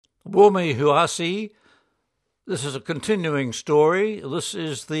Warmi Huasi. This is a continuing story. This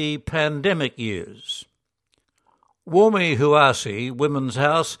is the pandemic years. Warmi Huasi Women's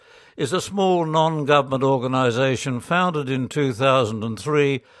House is a small non-government organisation founded in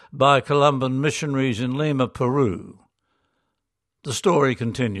 2003 by Colombian missionaries in Lima, Peru. The story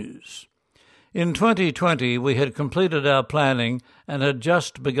continues. In 2020, we had completed our planning and had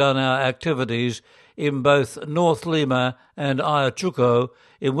just begun our activities in both North Lima and Ayacucho,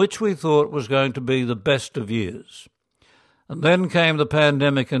 in which we thought was going to be the best of years. And then came the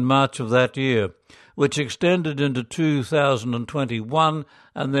pandemic in March of that year, which extended into 2021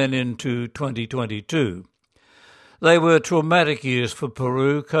 and then into 2022. They were traumatic years for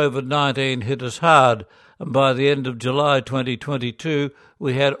Peru. COVID-19 hit us hard, and by the end of July 2022,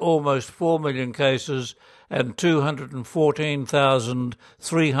 we had almost 4 million cases and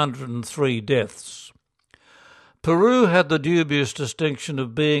 214,303 deaths. Peru had the dubious distinction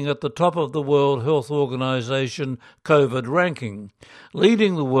of being at the top of the World Health Organization COVID ranking,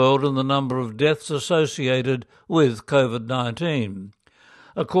 leading the world in the number of deaths associated with COVID-19.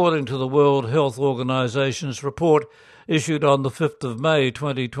 According to the World Health Organization's report issued on the 5th of May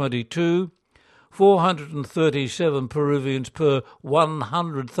 2022, 437 Peruvians per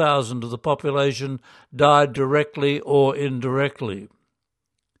 100,000 of the population died directly or indirectly.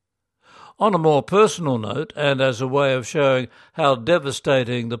 On a more personal note, and as a way of showing how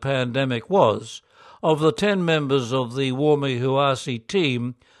devastating the pandemic was, of the 10 members of the Warmi Huasi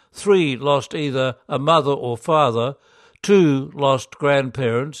team, 3 lost either a mother or father, 2 lost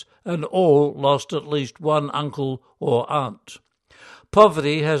grandparents, and all lost at least one uncle or aunt.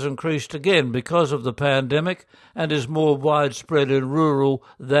 Poverty has increased again because of the pandemic and is more widespread in rural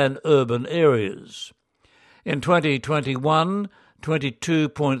than urban areas. In 2021,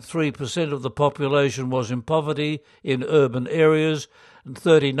 22.3% of the population was in poverty in urban areas and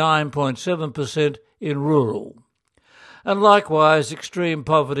 39.7% in rural. And likewise, extreme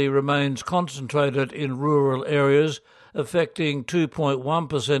poverty remains concentrated in rural areas, affecting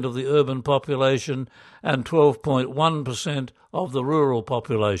 2.1% of the urban population and 12.1% of the rural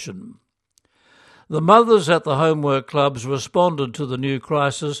population. The mothers at the homework clubs responded to the new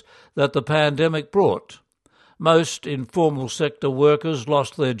crisis that the pandemic brought. Most informal sector workers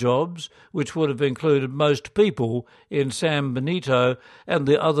lost their jobs, which would have included most people in San Benito and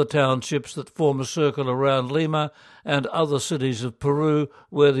the other townships that form a circle around Lima and other cities of Peru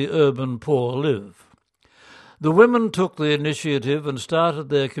where the urban poor live. The women took the initiative and started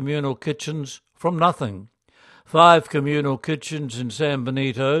their communal kitchens from nothing. 5 communal kitchens in San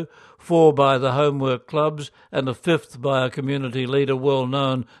Benito, 4 by the homework clubs and a 5th by a community leader well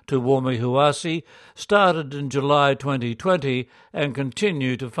known to Warmi Huasi, started in July 2020 and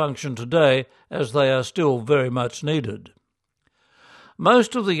continue to function today as they are still very much needed.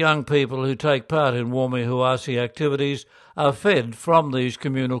 Most of the young people who take part in Warmi Huasi activities are fed from these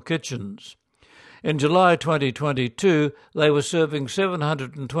communal kitchens. In July 2022, they were serving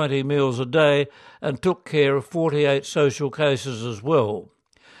 720 meals a day and took care of 48 social cases as well.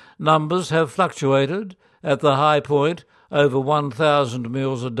 Numbers have fluctuated. At the high point, over 1,000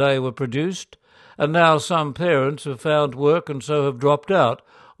 meals a day were produced, and now some parents have found work and so have dropped out,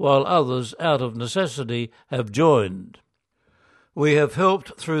 while others, out of necessity, have joined. We have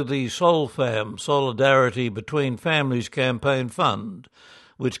helped through the SolFam, Solidarity Between Families Campaign Fund,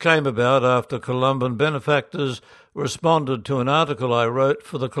 which came about after Colombian benefactors responded to an article I wrote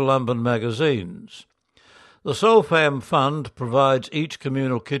for the Colombian magazines. The SolFam Fund provides each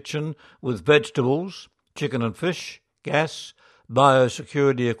communal kitchen with vegetables, chicken and fish, gas,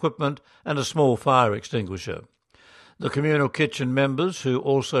 biosecurity equipment, and a small fire extinguisher. The communal kitchen members, who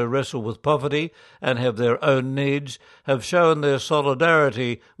also wrestle with poverty and have their own needs, have shown their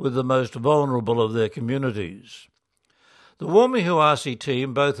solidarity with the most vulnerable of their communities. The Warmi Huasi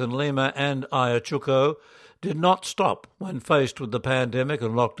team, both in Lima and Ayacucho, did not stop when faced with the pandemic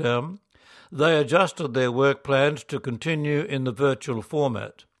and lockdown. They adjusted their work plans to continue in the virtual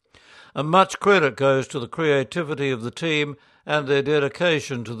format. And much credit goes to the creativity of the team and their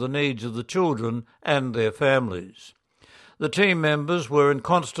dedication to the needs of the children and their families. The team members were in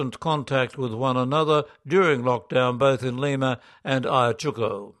constant contact with one another during lockdown, both in Lima and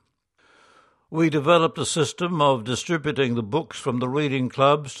Ayacucho. We developed a system of distributing the books from the reading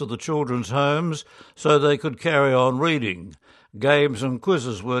clubs to the children's homes so they could carry on reading. Games and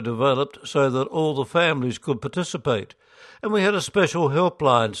quizzes were developed so that all the families could participate. And we had a special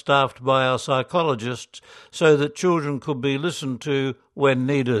helpline staffed by our psychologists so that children could be listened to when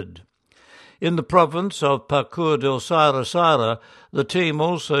needed. In the province of Pacur del Sara, the team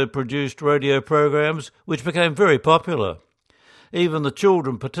also produced radio programs which became very popular. Even the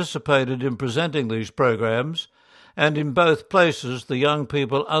children participated in presenting these programs, and in both places the young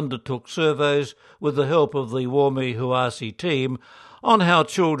people undertook surveys with the help of the Warmi Huasi team on how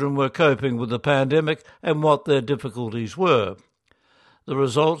children were coping with the pandemic and what their difficulties were. The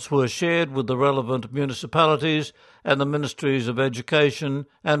results were shared with the relevant municipalities and the Ministries of Education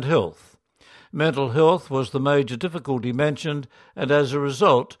and Health. Mental health was the major difficulty mentioned, and as a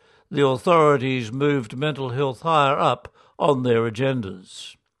result, the authorities moved mental health higher up on their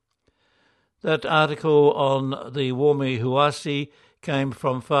agendas. That article on the Warmi Huasi came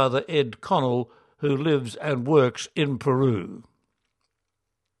from Father Ed Connell, who lives and works in Peru.